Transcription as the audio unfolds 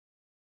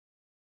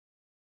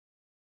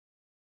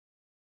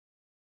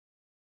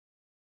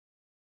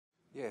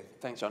Yeah,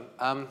 thanks, John.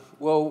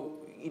 Well,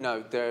 in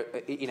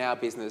our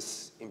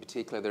business in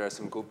particular, there are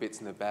some good bits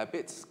and the bad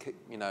bits.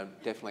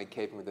 Definitely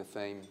keeping with the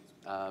theme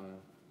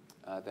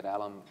that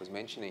Alan was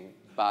mentioning.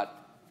 But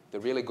the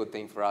really good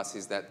thing for us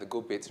is that the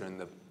good bits are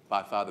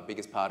by far the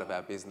biggest part of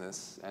our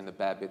business, and the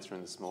bad bits are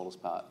in the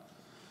smallest part.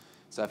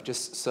 So if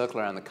just circle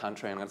around the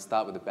country, I'm going to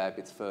start with the bad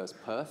bits first.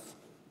 Perth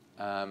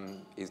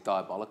is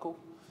diabolical.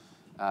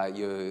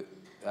 Your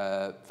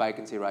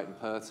vacancy rate in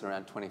Perth is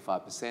around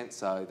 25%,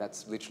 so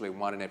that's literally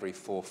 1 in every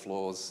 4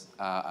 floors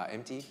are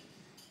empty.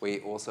 We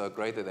also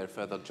agree that there are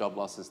further job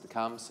losses to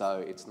come,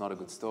 so it's not a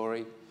good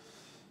story.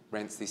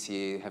 Rents this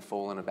year have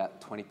fallen about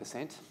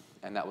 20%,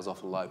 and that was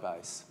off a low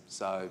base,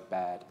 so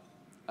bad.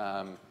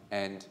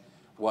 And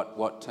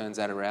what turns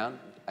that around?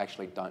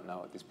 Actually don't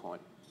know at this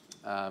point.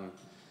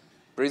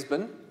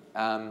 Brisbane,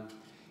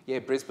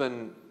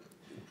 Brisbane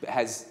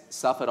has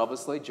suffered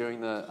obviously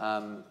during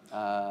the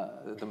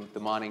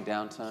mining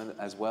downturn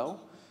as well,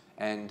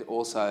 and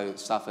also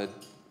suffered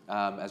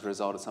as a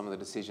result of some of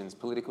the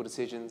political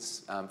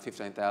decisions.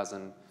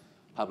 15,000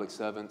 public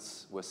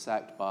servants were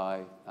sacked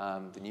by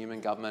the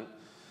Newman government,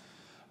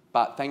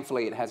 but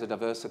thankfully it has a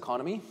diverse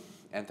economy,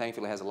 and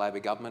thankfully it has a Labor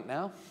government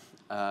now.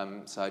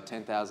 So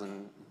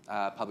 10,000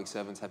 public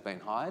servants have been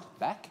hired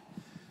back.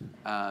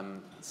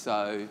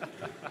 So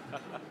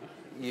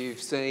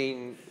you've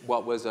seen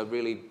what was a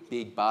really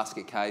big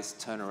basket case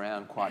turn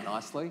around quite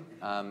nicely.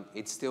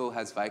 It still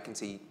has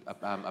vacancy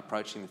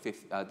approaching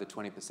the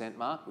 20%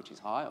 mark, which is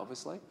high,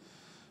 obviously.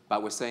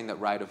 But we're seeing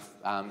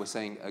we're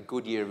seeing a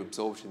good year of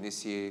absorption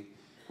this year.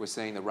 We're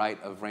seeing the rate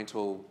of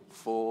rental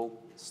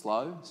fall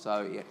slow,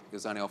 so it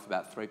was only off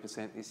about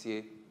 3% this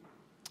year.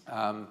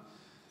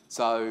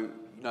 So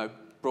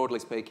broadly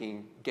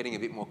speaking, getting a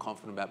bit more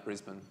confident about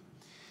Brisbane.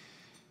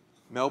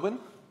 Melbourne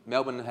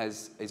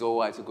is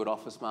always a good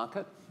office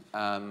market.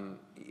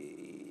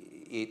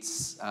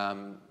 Its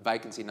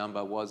vacancy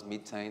number was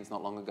mid-teens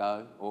not long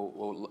ago,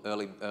 or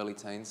early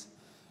teens,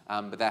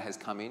 but that has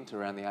come in to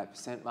around the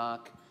 8%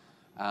 mark.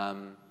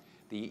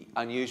 The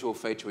unusual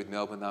feature with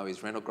Melbourne, though,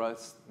 is rental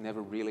growth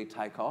never really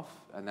take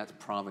off, and that's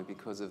primarily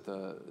because of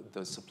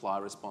the supply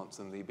response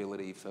and the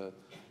ability for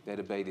there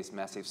to be this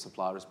massive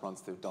supply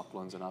response through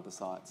Docklands and other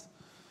sites.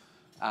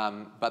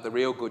 But the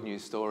real good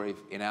news story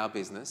in our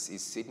business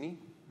is Sydney.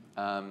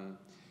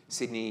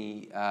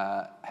 Sydney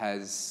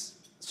has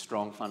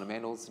strong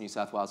fundamentals. The New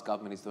South Wales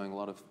government is doing a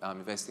lot of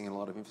investing in a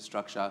lot of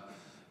infrastructure.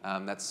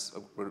 That's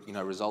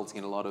resulting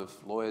in a lot of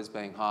lawyers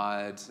being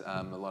hired,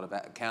 a lot of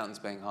accountants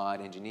being hired,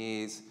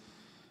 engineers.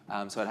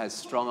 So it has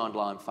strong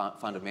underlying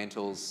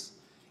fundamentals.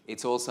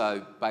 It's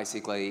also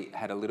basically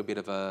had a little bit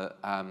of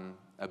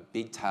a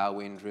big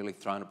tailwind really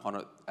thrown upon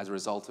it as a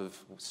result of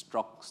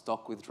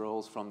stock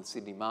withdrawals from the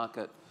Sydney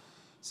market.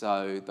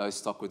 So those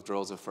stock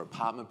withdrawals are for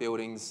apartment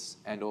buildings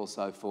and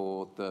also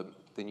for the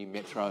new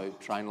metro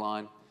train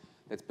line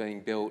that's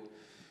being built.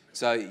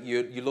 So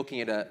you're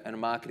looking at a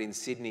market in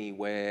Sydney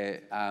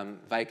where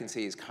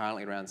vacancy is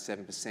currently around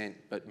 7%,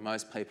 but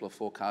most people are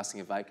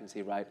forecasting a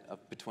vacancy rate of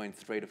between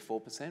 3 to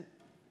 4%.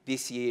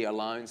 This year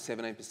alone,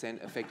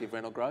 17% effective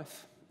rental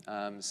growth.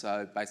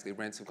 So basically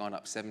rents have gone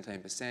up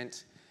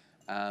 17%.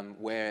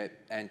 We're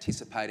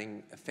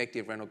anticipating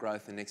effective rental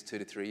growth in the next 2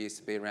 to 3 years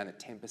to be around the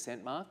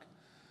 10% mark.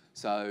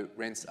 So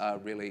rents are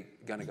really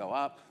going to go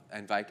up,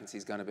 and vacancy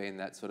is going to be in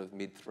that sort of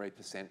mid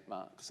 3%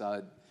 mark.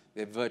 So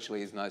there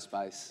virtually is no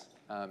space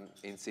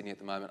in Sydney at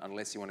the moment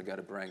unless you want to go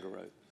to Barangaroo.